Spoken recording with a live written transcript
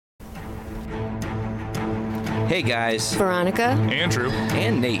Hey guys, Veronica, Andrew,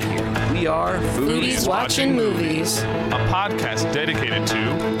 and Nate here. We are Foodies Watching Movies, a podcast dedicated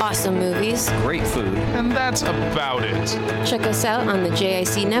to awesome movies, great food, and that's about it. Check us out on the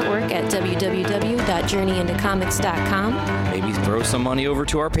JIC network at www.journeyintocomics.com. Maybe throw some money over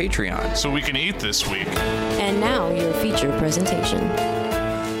to our Patreon. So we can eat this week. And now, your feature presentation.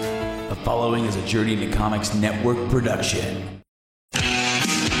 The following is a Journey into Comics Network production.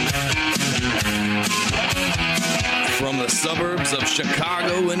 From the suburbs of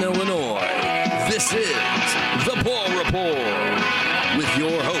Chicago and Illinois, this is The Paul Report with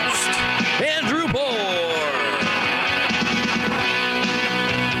your host, Andrew Poor.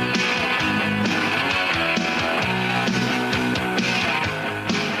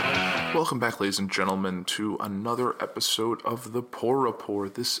 Welcome back, ladies and gentlemen, to another episode of The Poor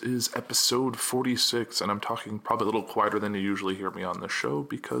Report. This is episode 46, and I'm talking probably a little quieter than you usually hear me on the show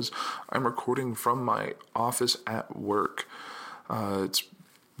because I'm recording from my office at work. It's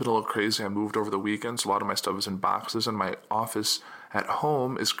been a little crazy. I moved over the weekend, so a lot of my stuff is in boxes, and my office at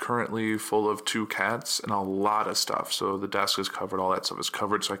home is currently full of 2 cats and a lot of stuff. So the desk is covered, all that stuff is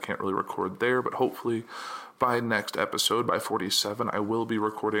covered, so I can't really record there, but hopefully by next episode, by 47, I will be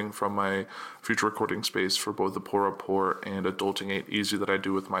recording from my future recording space for both The Poor Report and Adulting Ain't Easy that I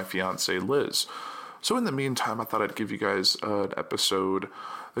do with my fiance Liz. So in the meantime, I thought I'd give you guys an episode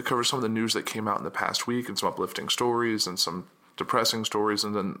that covers some of the news that came out in the past week and some uplifting stories and some depressing stories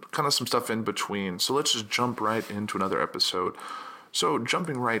and then kind of some stuff in between. So let's just jump right into another episode. So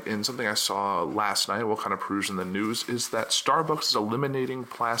jumping right in, something I saw last night while kind of perusing the news is that Starbucks is eliminating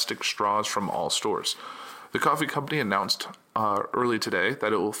plastic straws from all stores. The coffee company announced early today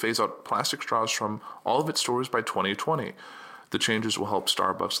that it will phase out plastic straws from all of its stores by 2020. The changes will help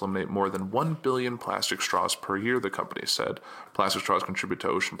Starbucks eliminate more than 1 billion plastic straws per year, the company said. Plastic straws contribute to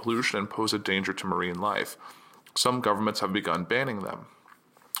ocean pollution and pose a danger to marine life. Some governments have begun banning them.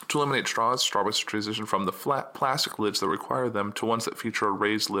 To eliminate straws, Starbucks transitioned from the flat plastic lids that require them to ones that feature a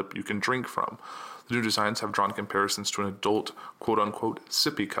raised lip you can drink from. The new designs have drawn comparisons to an adult, quote-unquote,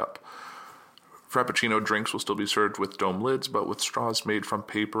 sippy cup. Frappuccino drinks will still be served with dome lids, but with straws made from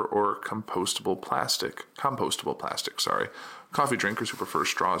paper or compostable plastic. Coffee drinkers who prefer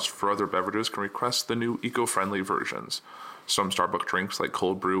straws for other beverages can request the new eco-friendly versions. Some Starbucks drinks, like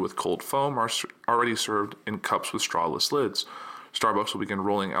cold brew with cold foam, are already served in cups with strawless lids. Starbucks will begin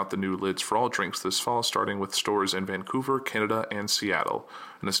rolling out the new lids for all drinks this fall, starting with stores in Vancouver, Canada, and Seattle.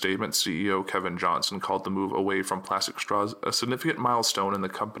 In a statement, CEO Kevin Johnson called the move away from plastic straws a significant milestone in the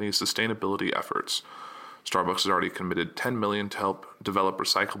company's sustainability efforts. Starbucks has already committed $10 million to help develop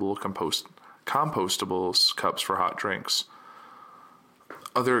recyclable, compostable cups for hot drinks.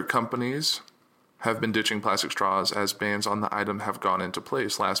 Other companies have been ditching plastic straws as bans on the item have gone into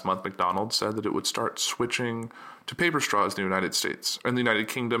place. Last month, McDonald's said that it would start switching to paper straws in the United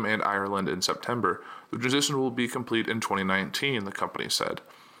Kingdom and Ireland in September. The transition will be complete in 2019, the company said.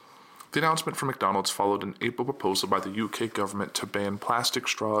 The announcement from McDonald's followed an April proposal by the UK government to ban plastic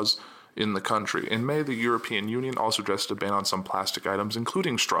straws in the country. In May, the European Union also addressed a ban on some plastic items,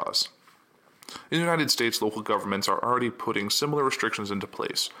 including straws. In the United States, local governments are already putting similar restrictions into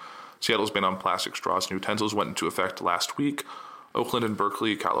place. Seattle's ban on plastic straws and utensils went into effect last week. Oakland and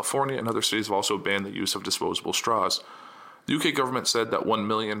Berkeley, California, and other cities have also banned the use of disposable straws. The UK government said that 1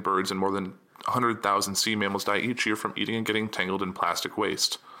 million birds and more than 100,000 sea mammals die each year from eating and getting tangled in plastic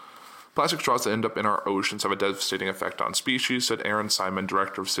waste. Plastic straws that end up in our oceans have a devastating effect on species, said Aaron Simon,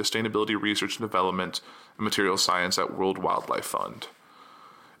 Director of Sustainability Research and Development and Materials Science at World Wildlife Fund.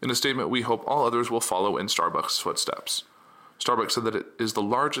 In a statement, we hope all others will follow in Starbucks' footsteps. Starbucks said that it is the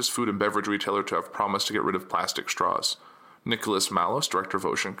largest food and beverage retailer to have promised to get rid of plastic straws. Nicholas Malus, Director of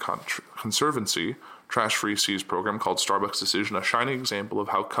Ocean Conservancy, Trash Free Seas program, called Starbucks' decision a shining example of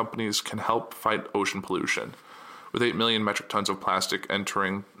how companies can help fight ocean pollution. With 8 million metric tons of plastic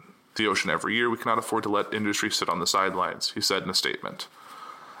entering the ocean every year, we cannot afford to let industry sit on the sidelines, he said in a statement.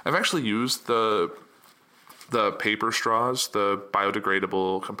 I've actually used the paper straws, the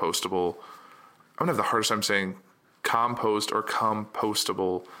biodegradable, compostable. I'm going to have the hardest time saying compost or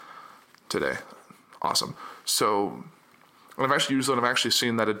compostable today. Awesome. So I've actually used it, and I've actually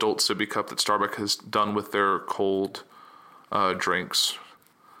seen that adult sippy cup that Starbucks has done with their cold drinks.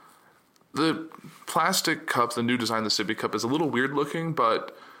 The plastic cup, the new design, the sippy cup, is a little weird looking,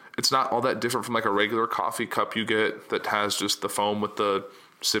 but it's not all that different from like a regular coffee cup you get that has just the foam with the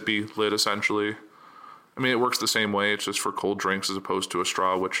sippy lid, essentially. I mean, it works the same way. It's just for cold drinks as opposed to a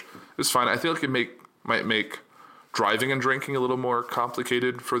straw, which is fine. I feel like it might make driving and drinking a little more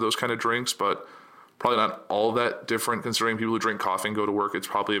complicated for those kind of drinks, but Probably not all that different considering people who drink coffee and go to work. It's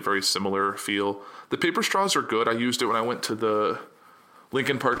probably a very similar feel. The paper straws are good. I used it when I went to the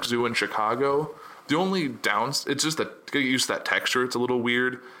Lincoln Park Zoo in Chicago. The only it's just that you get used to that texture. It's a little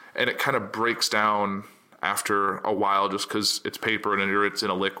weird, and it kind of breaks down after a while just because it's paper and it's in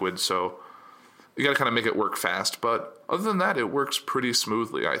a liquid. So you got to kind of make it work fast. But other than that, it works pretty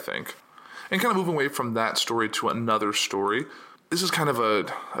smoothly, I think. And kind of moving away from that story to another story. This is kind of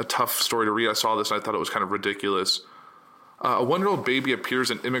a tough story to read. I saw this and I thought it was kind of ridiculous. A 1-year-old baby appears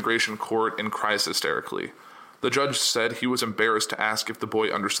in immigration court and cries hysterically. The judge said he was embarrassed to ask if the boy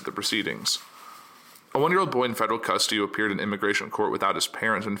understood the proceedings. A 1-year-old boy in federal custody who appeared in immigration court without his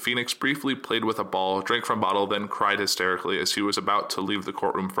parents in Phoenix briefly played with a ball, drank from a bottle, then cried hysterically as he was about to leave the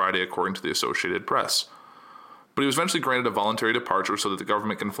courtroom Friday, according to the Associated Press. But he was eventually granted a voluntary departure so that the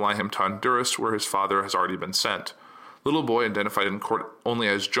government can fly him to Honduras, where his father has already been sent. Little boy, identified in court only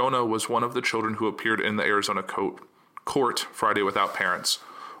as Jonah, was one of the children who appeared in the Arizona court Friday without parents.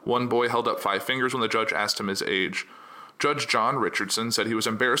 One boy held up 5 fingers when the judge asked him his age. Judge John Richardson said he was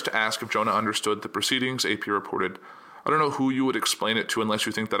embarrassed to ask if Jonah understood the proceedings, AP reported. I don't know who you would explain it to unless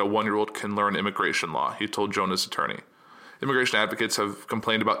you think that a 1-year-old can learn immigration law, he told Jonah's attorney. Immigration advocates have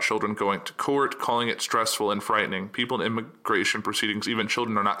complained about children going to court, calling it stressful and frightening. People in immigration proceedings, even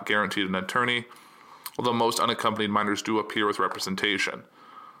children, are not guaranteed an attorney, although most unaccompanied minors do appear with representation.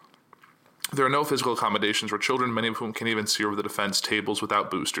 There are no physical accommodations for children, many of whom can't even see over the defense tables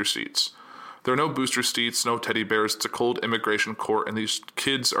without booster seats. There are no booster seats, no teddy bears. It's a cold immigration court, and these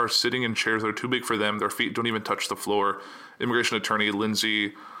kids are sitting in chairs that are too big for them. Their feet don't even touch the floor, immigration attorney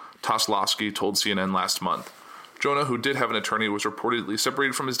Lindsay Toslowski told CNN last month. Jonah, who did have an attorney, was reportedly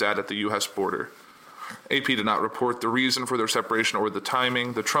separated from his dad at the U.S. border. AP did not report the reason for their separation or the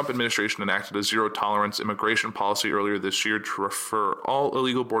timing. The Trump administration enacted a zero-tolerance immigration policy earlier this year to refer all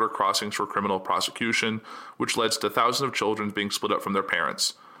illegal border crossings for criminal prosecution, which led to thousands of children being split up from their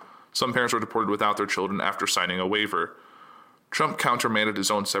parents. Some parents were deported without their children after signing a waiver. Trump countermanded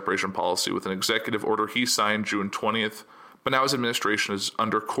his own separation policy with an executive order he signed June 20th, but now his administration is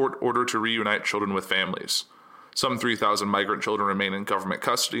under court order to reunite children with families. Some 3,000 migrant children remain in government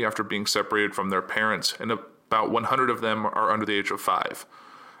custody after being separated from their parents, and about 100 of them are under the age of 5.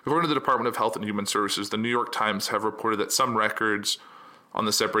 According to the Department of Health and Human Services, the New York Times have reported that some records on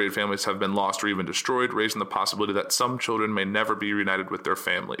the separated families have been lost or even destroyed, raising the possibility that some children may never be reunited with their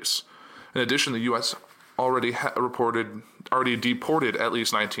families. In addition, the U.S. already deported at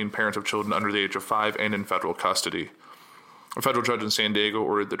least 19 parents of children under the age of 5 and in federal custody. A federal judge in San Diego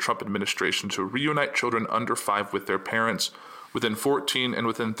ordered the Trump administration to reunite children under 5 with their parents within 14 and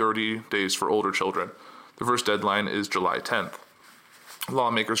within 30 days for older children. The first deadline is July 10th.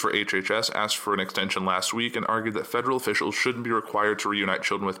 Lawmakers for HHS asked for an extension last week and argued that federal officials shouldn't be required to reunite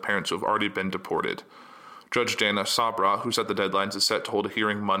children with parents who have already been deported. Judge Dana Sabra, who set the deadlines, is set to hold a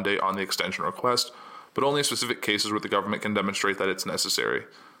hearing Monday on the extension request, but only in specific cases where the government can demonstrate that it's necessary.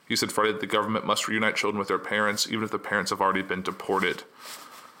 He said Friday that the government must reunite children with their parents, even if the parents have already been deported.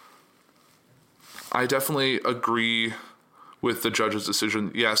 I definitely agree with the judge's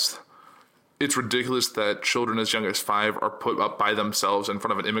decision. Yes, it's ridiculous that children as young as 5 are put up by themselves in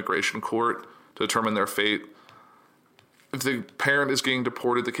front of an immigration court to determine their fate. If the parent is getting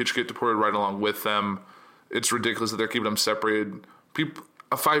deported, the kids should get deported right along with them. It's ridiculous that they're keeping them separated.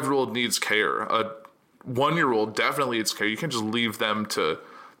 A 5-year-old needs care. A 1-year-old definitely needs care. You can't just leave them to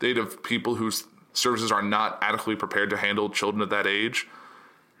the aid of people whose services are not adequately prepared to handle children at that age.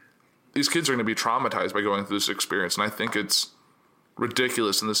 These kids are going to be traumatized by going through this experience, and I think it's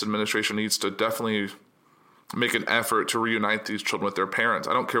ridiculous, and this administration needs to definitely make an effort to reunite these children with their parents.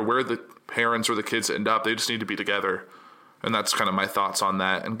 I don't care where the parents or the kids end up, they just need to be together. And that's kind of my thoughts on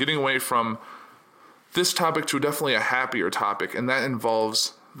that. And getting away from this topic to definitely a happier topic, and that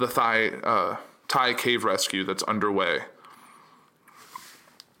involves the Thai cave rescue that's underway.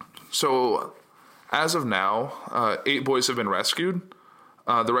 So, as of now, 8 boys have been rescued.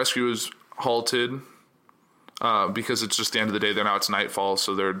 The rescue is halted because it's just the end of the day. Now it's nightfall,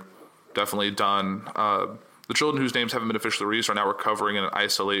 so they're definitely done. The children whose names haven't been officially released are now recovering in an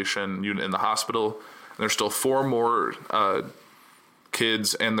isolation unit in the hospital. And there's still 4 more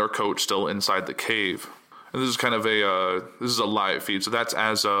kids and their coach still inside the cave. And this is kind of this is a live feed. So that's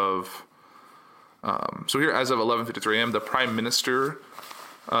as of, as of 11:53 a.m., the Prime Minister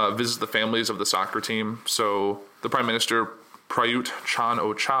visits the families of the soccer team. So the Prime Minister, Prayut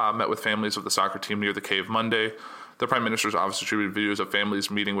Chan-o-cha, met with families of the soccer team near the cave Monday. The Prime Minister's office distributed videos of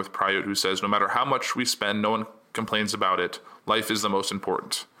families meeting with Prayut, who says, "No matter how much we spend, no one complains about it. Life is the most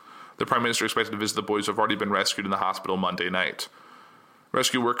important." The Prime Minister expected to visit the boys who have already been rescued in the hospital Monday night.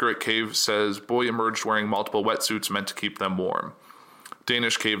 Rescue worker at cave says boy emerged wearing multiple wetsuits meant to keep them warm.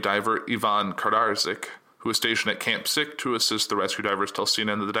 Danish cave diver Ivan Kardarzik, who was stationed at Camp Sick to assist the rescue divers, tells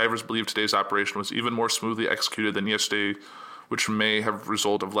CNN that the divers believe today's operation was even more smoothly executed than yesterday, which may have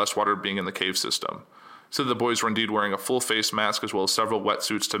resulted of less water being in the cave system. He said the boys were indeed wearing a full face mask as well as several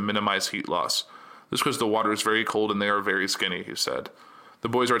wetsuits to minimize heat loss. This because the water is very cold and they are very skinny, he said. The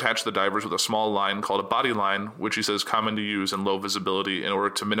boys are attached to the divers with a small line called a body line, which he says is common to use in low visibility in order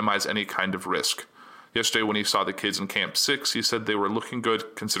to minimize any kind of risk. Yesterday when he saw the kids in Camp 6, he said they were looking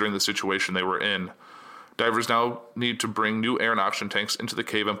good considering the situation they were in. Divers now need to bring new air and oxygen tanks into the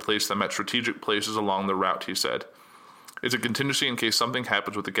cave and place them at strategic places along the route, he said. It's a contingency in case something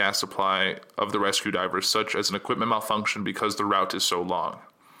happens with the gas supply of the rescue divers, such as an equipment malfunction because the route is so long.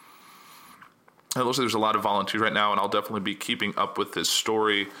 It looks like there's a lot of volunteers right now, and I'll definitely be keeping up with this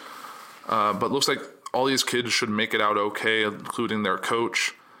story. But it looks like all these kids should make it out okay, including their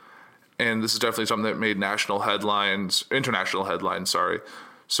coach. And this is definitely something that made international headlines,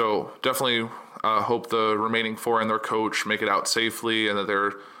 So definitely hope the remaining 4 and their coach make it out safely and that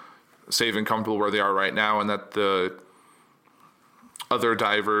they're safe and comfortable where they are right now, and that the other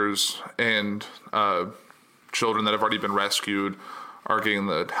divers and children that have already been rescued are getting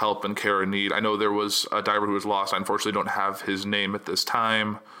the help and care and need. I know there was a diver who was lost. I unfortunately don't have his name at this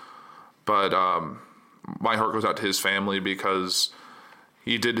time, but my heart goes out to his family because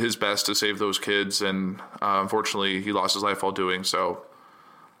he did his best to save those kids, and unfortunately he lost his life while doing so.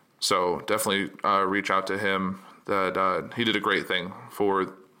 So definitely reach out to him. That he did a great thing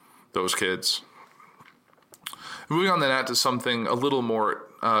for those kids. Moving on then to something a little more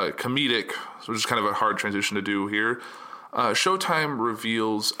comedic, which is kind of a hard transition to do here. Showtime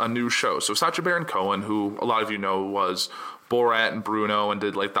reveals a new show. So Sacha Baron Cohen, who a lot of you know was Borat and Bruno and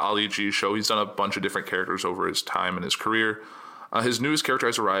did like the Ali G show. He's done a bunch of different characters over his time in his career. His newest character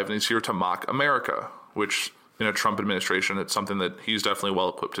has arrived, and he's here to mock America, which in a Trump administration, it's something that he's definitely well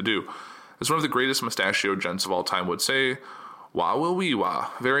equipped to do. As one of the greatest mustachioed gents of all time would say, wah will wee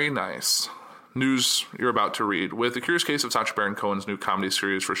wah, very nice. News you're about to read. With The Curious Case of Sacha Baron Cohen's new comedy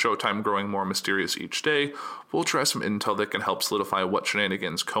series for Showtime growing more mysterious each day, Vulture has some intel that can help solidify what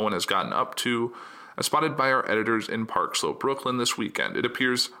shenanigans Cohen has gotten up to, as spotted by our editors in Park Slope, Brooklyn this weekend. It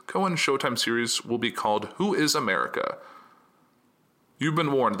appears Cohen's Showtime series will be called Who is America? You've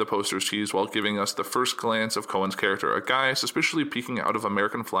been warned, the posters tease while giving us the first glance of Cohen's character, a guy suspiciously peeking out of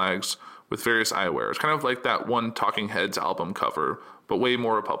American flags with various eyewear. It's kind of like that one Talking Heads album cover, but way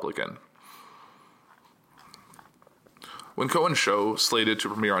more Republican. When Cohen's show, slated to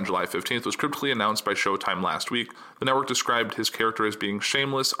premiere on July 15th, was cryptically announced by Showtime last week, the network described his character as being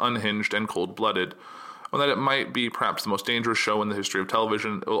shameless, unhinged, and cold-blooded. And that it might be perhaps the most dangerous show in the history of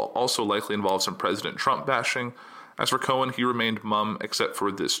television, it will also likely involve some President Trump bashing. As for Cohen, he remained mum except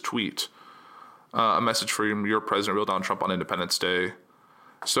for this tweet. A message from your president, real Donald Trump, on Independence Day.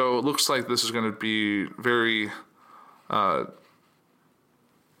 So it looks like this is going to be very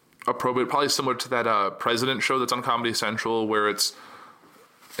appropriate, probably similar to that President show that's on Comedy Central, where I think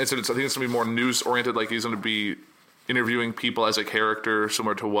it's going to be more news-oriented, like he's going to be interviewing people as a character,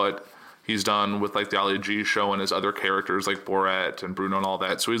 similar to what he's done with like the Ali G show and his other characters like Borat and Bruno and all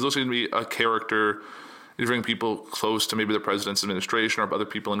that. So he's looking to be a character interviewing people close to maybe the president's administration or other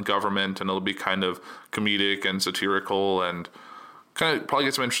people in government, and it'll be kind of comedic and satirical and kind of probably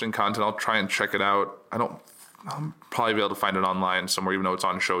get some interesting content. I'll try and check it out. I'll probably be able to find it online somewhere, even though it's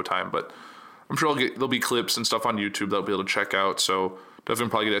on Showtime, but I'm sure there'll be clips and stuff on YouTube that I'll be able to check out. So definitely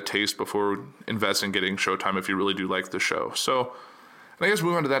probably get a taste before investing in getting Showtime if you really do like the show. So and I guess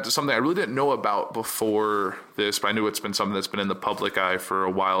moving on to that, to something I really didn't know about before this, but I knew it's been something that's been in the public eye for a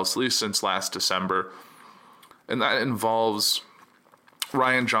while, at least since last December. And that involves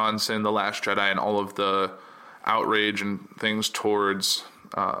Rian Johnson, The Last Jedi, and all of the outrage and things towards,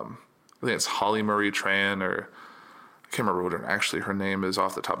 I think it's Holly Marie Tran, or I can't remember what her name is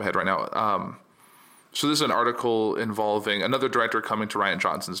off the top of my head right now. So this is an article involving another director coming to Rian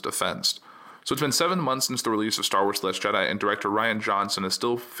Johnson's defense. So it's been 7 months since the release of Star Wars The Last Jedi, and director Rian Johnson is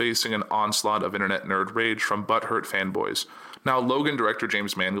still facing an onslaught of internet nerd rage from butthurt fanboys. Now, Logan director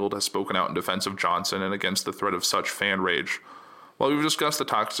James Mangold has spoken out in defense of Johnson and against the threat of such fan rage. While we've discussed the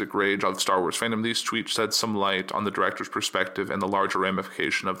toxic rage of Star Wars fandom, these tweets shed some light on the director's perspective and the larger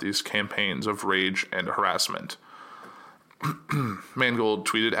ramification of these campaigns of rage and harassment. Mangold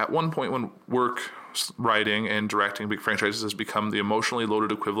tweeted, "At one point when work, writing, and directing big franchises has become the emotionally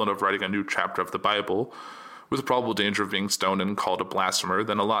loaded equivalent of writing a new chapter of the Bible, with the probable danger of being stoned and called a blasphemer,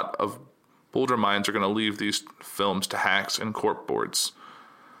 then a lot of bolder minds are going to leave these films to hacks and corp boards."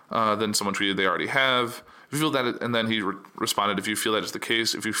 Then someone tweeted, "They already have. If you feel that, and then he responded, if you feel that is the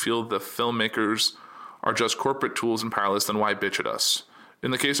case, if you feel the filmmakers are just corporate tools and powerless, then why bitch at us?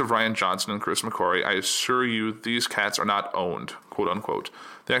 In the case of Rian Johnson and Chris McQuarrie, I assure you these cats are not owned, quote unquote.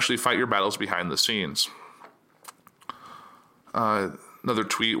 They actually fight your battles behind the scenes. Another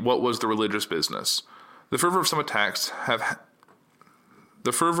tweet, what was the religious business? The fervor of some attacks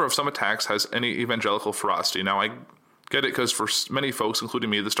has any evangelical ferocity. Now, I get it because for many folks, including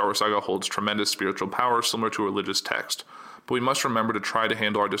me, the Star Wars saga holds tremendous spiritual power similar to a religious text. But we must remember to try to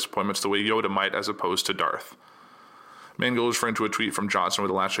handle our disappointments the way Yoda might as opposed to Darth. Mangold is referring to a tweet from Johnson where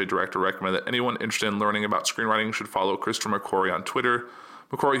the Last Jedi director recommended that anyone interested in learning about screenwriting should follow Christopher McQuarrie on Twitter.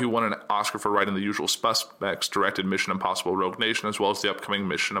 McQuarrie, who won an Oscar for writing The Usual Suspects, directed Mission Impossible Rogue Nation as well as the upcoming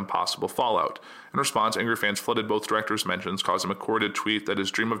Mission Impossible Fallout. In response, angry fans flooded both directors' mentions, causing McQuarrie to tweet that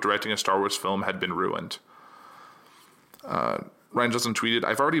his dream of directing a Star Wars film had been ruined. Rian Johnson tweeted,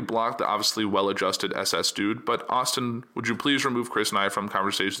 I've already blocked the obviously well-adjusted SS dude, but Austin, would you please remove Chris and I from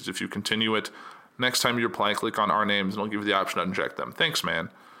conversations if you continue it? Next time you reply, click on our names and I'll give you the option to uncheck them. Thanks, man.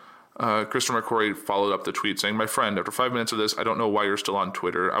 Christopher McQuarrie followed up the tweet saying, my friend, after 5 minutes of this, I don't know why you're still on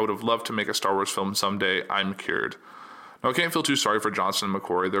Twitter. I would have loved to make a Star Wars film someday. I'm cured. Now, I can't feel too sorry for Johnson and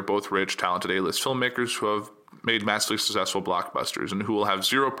McQuarrie. They're both rich, talented A-list filmmakers who have made massively successful blockbusters and who will have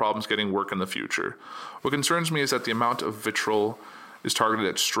zero problems getting work in the future. What concerns me is that the amount of vitriol is targeted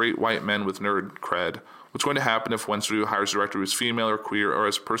at straight white men with nerd cred. What's going to happen if one studio hires a director who is female or queer or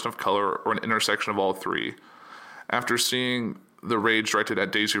as a person of color or an intersection of all three? After seeing The Rage directed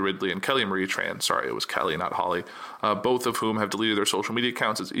at Daisy Ridley and Kelly Marie Tran, sorry, it was Kelly, not Holly, both of whom have deleted their social media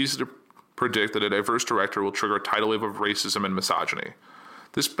accounts, it's easy to predict that a diverse director will trigger a tidal wave of racism and misogyny.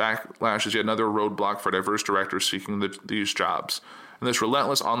 This backlash is yet another roadblock for diverse directors seeking these jobs, and this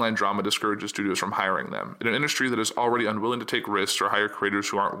relentless online drama discourages studios from hiring them. In an industry that is already unwilling to take risks or hire creators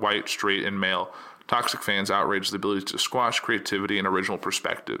who aren't white, straight, and male, toxic fans outrage the ability to squash creativity and original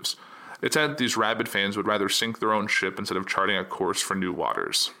perspectives. It's said these rabid fans would rather sink their own ship instead of charting a course for new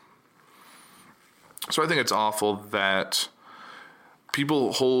waters. So I think it's awful that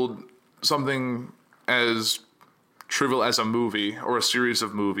people hold something as trivial as a movie or a series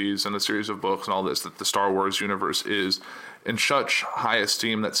of movies and a series of books and all this that the Star Wars universe is in such high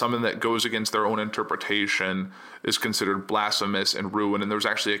esteem that something that goes against their own interpretation is considered blasphemous and ruined. And there was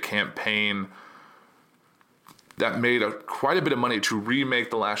actually a campaign that made quite a bit of money to remake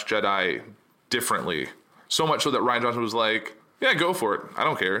The Last Jedi differently. So much so that Rian Johnson was like, yeah, go for it. I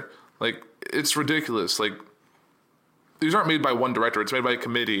don't care. Like, it's ridiculous. Like, these aren't made by one director. It's made by a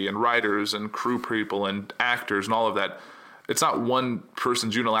committee and writers and crew people and actors and all of that. It's not one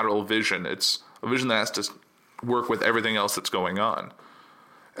person's unilateral vision. It's a vision that has to work with everything else that's going on.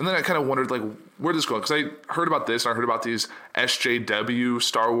 And then I kind of wondered, like, where this going? Because I heard about this and I heard about these SJW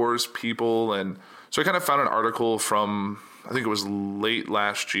Star Wars people. And so I kind of found an article from, I think it was late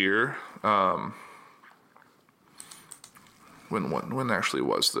last year. When actually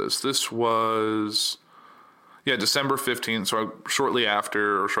was this? This was... Yeah, December 15th, so shortly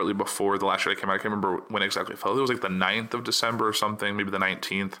after or shortly before The Last Jedi came out. I can't remember when exactly it fell. It was like the 9th of December or something, maybe the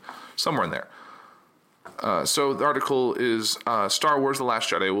 19th, somewhere in there. So the article is, Star Wars The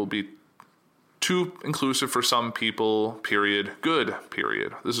Last Jedi will be too inclusive for some people, period. Good,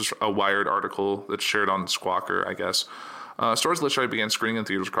 period. This is a Wired article that's shared on Squawker, I guess. Star Wars The Last Jedi began screening in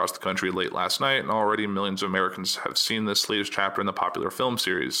theaters across the country late last night, and already millions of Americans have seen this latest chapter in the popular film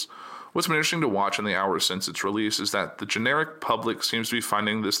series. What's been interesting to watch in the hours since its release is that the generic public seems to be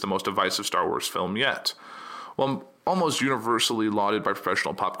finding this the most divisive Star Wars film yet. While almost universally lauded by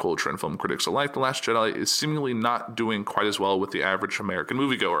professional pop culture and film critics alike, The Last Jedi is seemingly not doing quite as well with the average American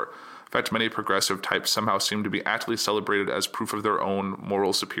moviegoer. In fact, many progressive types somehow seem to be actively celebrated as proof of their own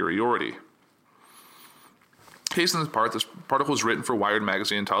moral superiority. Case in this part, this article was written for Wired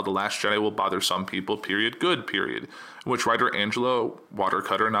magazine entitled The Last Jedi Will Bother Some People, period, good, period, in which writer Angela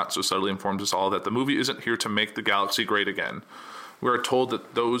Watercutter not so subtly informs us all that the movie isn't here to make the galaxy great again. We are told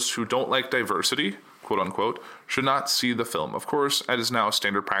that those who don't like diversity, quote unquote, should not see the film. Of course, as is now a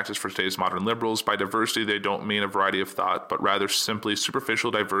standard practice for today's modern liberals, by diversity they don't mean a variety of thought, but rather simply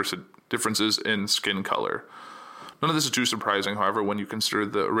superficial differences in skin color. None of this is too surprising, however, when you consider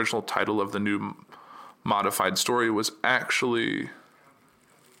the original title of the new modified story was actually...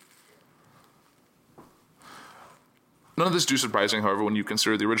 None of this is too surprising, however, when you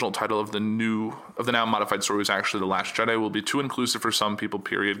consider the original title of the now modified story was actually The Last Jedi will be too inclusive for some people,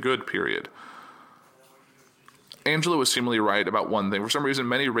 period, good, period. Angela was seemingly right about one thing. For some reason,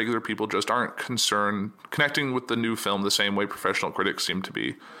 many regular people just aren't connecting with the new film the same way professional critics seem to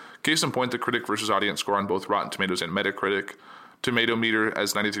be. Case in point, the critic versus audience score on both Rotten Tomatoes and Metacritic. Tomato meter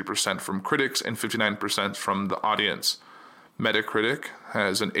as 93% from critics and 59% from the audience. Metacritic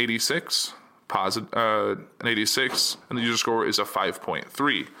has an 86, and the user score is a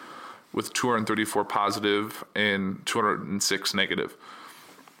 5.3, with 234 positive and 206 negative.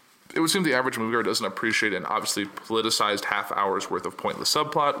 It would seem the average moviegoer doesn't appreciate an obviously politicized half hour's worth of pointless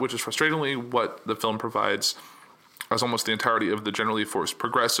subplot, which is frustratingly what the film provides, as almost the entirety of the generally forced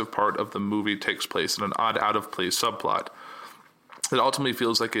progressive part of the movie takes place in an odd out-of-place subplot. It ultimately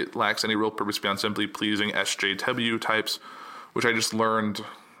feels like it lacks any real purpose beyond simply pleasing SJW types, which I just learned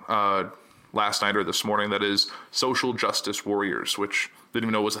last night or this morning, that is social justice warriors, which didn't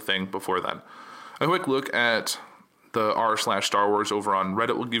even know was a thing before then. A quick look at the r/Star Wars over on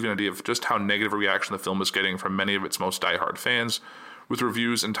Reddit will give you an idea of just how negative a reaction the film is getting from many of its most diehard fans, with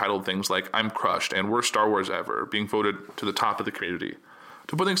reviews entitled things like "I'm crushed" and "Worst Star Wars ever" being voted to the top of the community.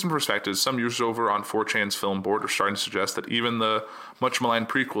 To put things in perspective, some users over on 4chan's film board are starting to suggest that even the much maligned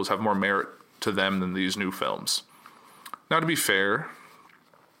prequels have more merit to them than these new films. Now, to be fair,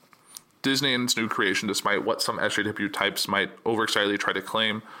 Disney and its new creation, despite what some SJW types might overexcitedly try to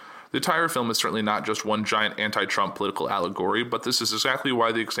claim, the entire film is certainly not just one giant anti-Trump political allegory, but this is exactly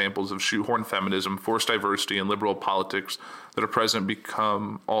why the examples of shoehorn feminism, forced diversity, and liberal politics that are present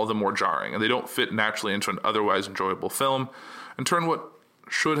become all the more jarring, and they don't fit naturally into an otherwise enjoyable film, and turn what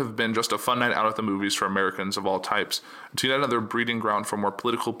should have been just a fun night out at the movies for Americans of all types into yet another breeding ground for more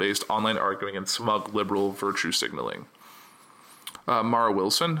political-based online arguing and smug liberal virtue signaling. Mara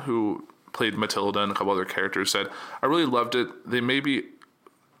Wilson, who played Matilda and a couple other characters, said, "I really loved it. They maybe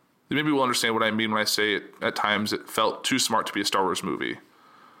will understand what I mean when I say it. At times, it felt too smart to be a Star Wars movie."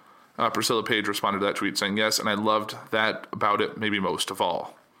 Priscilla Page responded to that tweet saying, "Yes, and I loved that about it maybe most of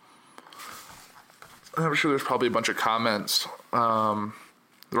all." I'm sure there's probably a bunch of comments.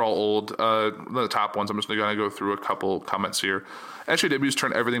 They're all old. The top ones, I'm just going to go through a couple comments here. SJWs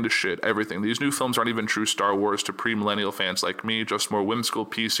turn everything to shit, everything. These new films aren't even true Star Wars to pre-millennial fans like me, just more whimsical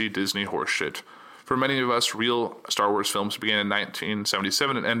PC Disney horseshit. For many of us, real Star Wars films began in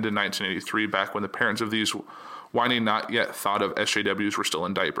 1977 and ended in 1983, back when the parents of these whiny, not yet thought of SJWs were still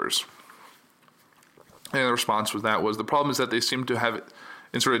in diapers. And the response was the problem is that they seem to have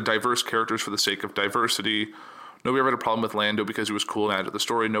inserted diverse characters for the sake of diversity. Nobody ever had a problem with Lando because he was cool and added to the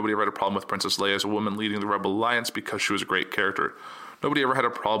story. Nobody ever had a problem with Princess Leia as a woman leading the Rebel Alliance because she was a great character. Nobody ever had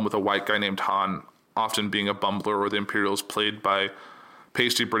a problem with a white guy named Han often being a bumbler, or the Imperials played by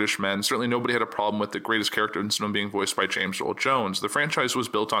pasty British men. Certainly nobody had a problem with the greatest character in cinema being voiced by James Earl Jones. The franchise was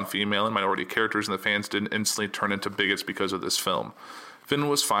built on female and minority characters, and the fans didn't instantly turn into bigots because of this film. Finn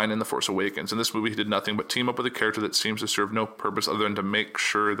was fine in The Force Awakens. In this movie, he did nothing but team up with a character that seems to serve no purpose other than to make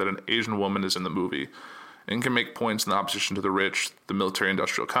sure that an Asian woman is in the movie, and can make points in the opposition to the rich, the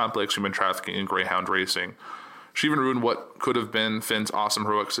military-industrial complex, human trafficking, and greyhound racing. She even ruined what could have been Finn's awesome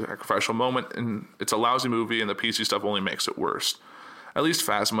heroic sacrificial moment, and it's a lousy movie, and the PC stuff only makes it worse. At least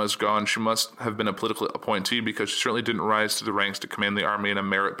Phasma is gone. She must have been a political appointee because she certainly didn't rise to the ranks to command the army in a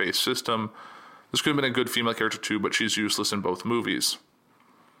merit-based system. This could have been a good female character too, but she's useless in both movies.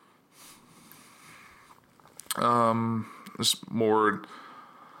 There's more...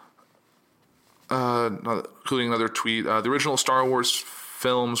 including another tweet. The original Star Wars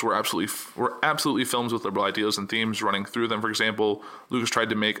films were absolutely films with liberal ideals and themes running through them. For example, Lucas tried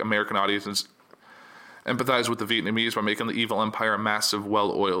to make American audiences empathize with the Vietnamese by making the evil empire a massive,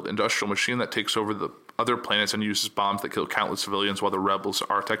 well-oiled industrial machine that takes over the other planets and uses bombs that kill countless civilians, while the rebels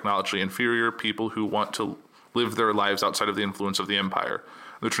are technologically inferior people who want to live their lives outside of the influence of the empire.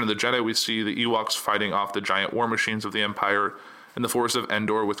 In Return of the Jedi, we see the Ewoks fighting off the giant war machines of the empire in the Forest of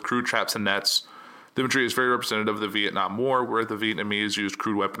Endor with crude traps and nets. The imagery is very representative of the Vietnam War, where the Vietnamese used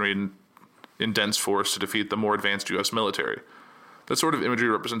crude weaponry in dense force to defeat the more advanced U.S. military. That sort of imagery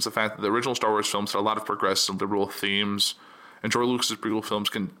represents the fact that the original Star Wars films had a lot of progressive and liberal themes, and George Lucas's prequel films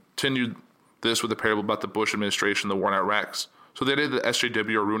continued this with a parable about the Bush administration and the war in Iraq. So the idea that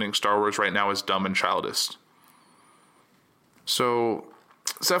SJW are ruining Star Wars right now is dumb and childish. So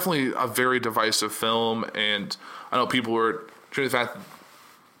it's definitely a very divisive film, and I know people were treating the fact that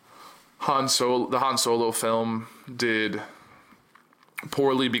the Han Solo film did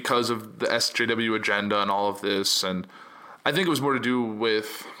poorly because of the SJW agenda and all of this, and I think it was more to do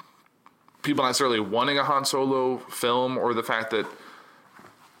with people not necessarily wanting a Han Solo film, or the fact that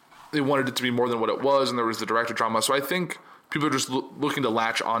they wanted it to be more than what it was, and there was the director drama. So I think people are just looking to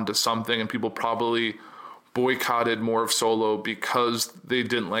latch onto something, and people probably boycotted more of Solo because they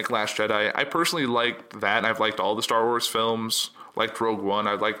didn't like Last Jedi. I personally liked that, and I've liked all the Star Wars films. Liked Rogue One,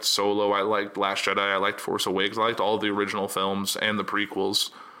 I liked Solo, I liked Last Jedi, I liked Force Awakens, I liked all the original films and the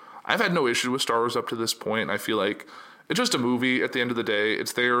prequels. I've had no issue with Star Wars up to this point. I feel like it's just a movie at the end of the day.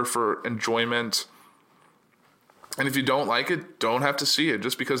 It's there for enjoyment. And if you don't like it, don't have to see it.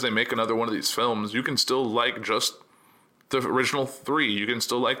 Just because they make another one of these films, you can still like just the original 3. You can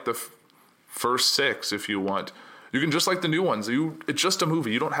still like the first 6 if you want. You can just like the new ones. It's just a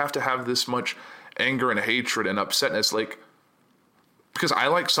movie. You don't have to have this much anger and hatred and upsetness. Like, because I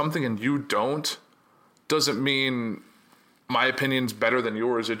like something and you don't, doesn't mean my opinion's better than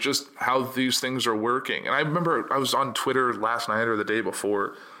yours. It's just how these things are working. And I remember I was on Twitter last night or the day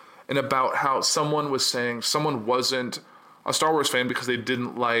before, and about how someone was saying someone wasn't a Star Wars fan because they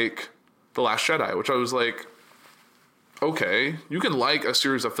didn't like The Last Jedi, which I was like, okay, you can like a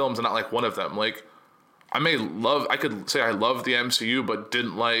series of films and not like one of them. Like, I could say I love the MCU, but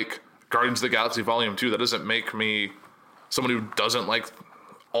didn't like Guardians of the Galaxy Volume 2. That doesn't make me someone who doesn't like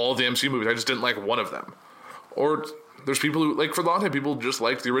all the MCU movies. I just didn't like one of them. Or there's people who, like, for a long time, people just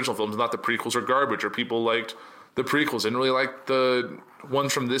liked the original films, not the prequels are garbage, or people liked the prequels, didn't really like the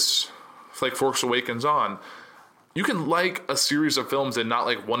ones from this, like, Force Awakens on. You can like a series of films and not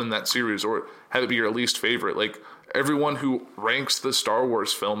like one in that series, or have it be your least favorite. Like, everyone who ranks the Star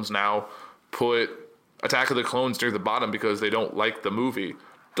Wars films now put Attack of the Clones near the bottom because they don't like the movie.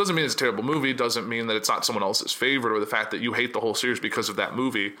 Doesn't mean it's a terrible movie, doesn't mean that it's not someone else's favorite, or the fact that you hate the whole series because of that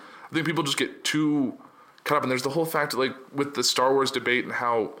movie. I think people just get too caught up, and there's the whole fact that, like, with the Star Wars debate and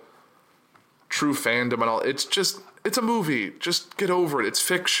how true fandom and all, it's a movie. Just get over it. It's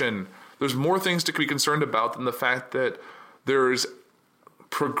fiction. There's more things to be concerned about than the fact that there's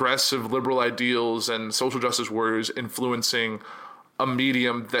progressive liberal ideals and social justice warriors influencing a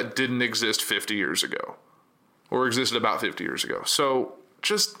medium that didn't exist 50 years ago, or existed about 50 years ago. So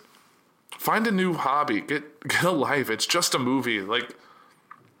just find a new hobby. Get a life. It's just a movie. Like,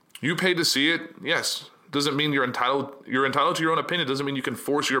 you paid to see it. Yes. Doesn't mean you're entitled to your own opinion. Doesn't mean you can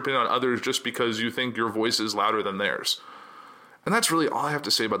force your opinion on others just because you think your voice is louder than theirs. And that's really all I have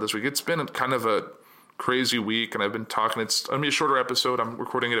to say about this week. It's been kind of a crazy week, and I've been talking. It's going to be a shorter episode. I'm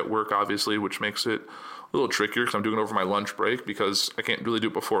recording it at work, obviously, which makes it a little trickier because I'm doing it over my lunch break, because I can't really do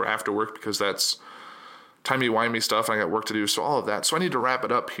it before or after work because that's timey-wimey stuff, and I got work to do, so all of that. So I need to wrap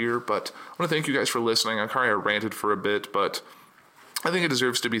it up here, but I want to thank you guys for listening. I kind of ranted for a bit, but I think it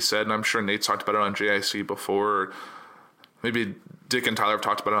deserves to be said, and I'm sure Nate's talked about it on JIC before, or maybe Dick and Tyler have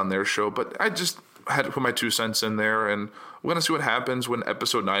talked about it on their show, but I just had to put my 2 cents in there, and we're going to see what happens when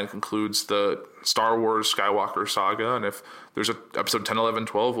Episode 9 concludes the Star Wars Skywalker saga, and if there's an Episode 10, 11,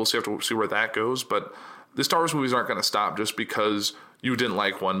 12, we'll see where that goes, but the Star Wars movies aren't going to stop just because you didn't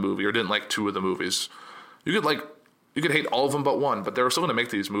like one movie or didn't like 2 of the movies. You could hate all of them but one, but they're still going to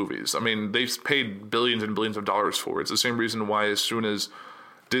make these movies. I mean, they've paid billions and billions of dollars for it. It's the same reason why as soon as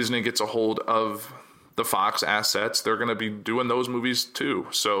Disney gets a hold of the Fox assets, they're going to be doing those movies too.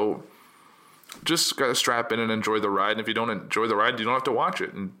 So just got to strap in and enjoy the ride. And if you don't enjoy the ride, you don't have to watch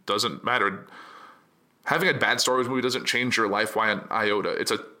it. And it doesn't matter. Having a bad Star Wars movie doesn't change your life one iota.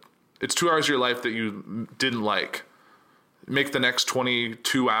 It's 2 hours of your life that you didn't like. Make the next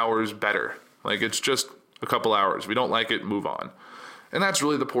 22 hours better. Like, it's just a couple hours. If you don't like it, move on. And that's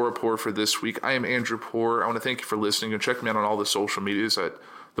really the Poor Rapport for this week. I am Andrew Poor. I want to thank you for listening, and check me out on all the social medias at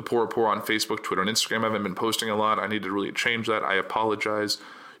the Poor Rapport on Facebook, Twitter, and Instagram. I haven't been posting a lot. I need to really change that. I apologize.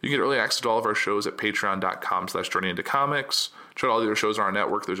 You can get early access to all of our shows at patreon.com/journeyintocomics. Check out all the other shows on our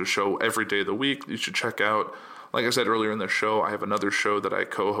network. There's a show every day of the week you should check out. Like I said earlier in the show, I have another show that I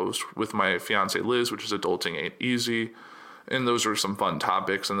co-host with my fiance Liz, which is Adulting Ain't Easy. And those are some fun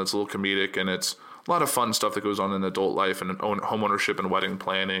topics, and it's a little comedic, and it's a lot of fun stuff that goes on in adult life and home ownership and wedding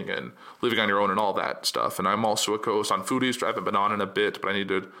planning and living on your own and all that stuff. And I'm also a co-host on Foodies. I haven't been on in a bit, but I need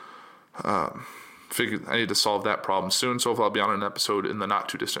to solve that problem soon. So I'll be on an episode in the not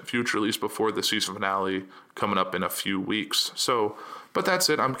too distant future, at least before the season finale coming up in a few weeks. So, but that's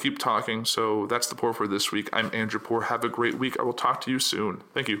it. I'm keep talking. So that's the Poor for this week. I'm Andrew Poor. Have a great week. I will talk to you soon.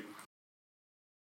 Thank you.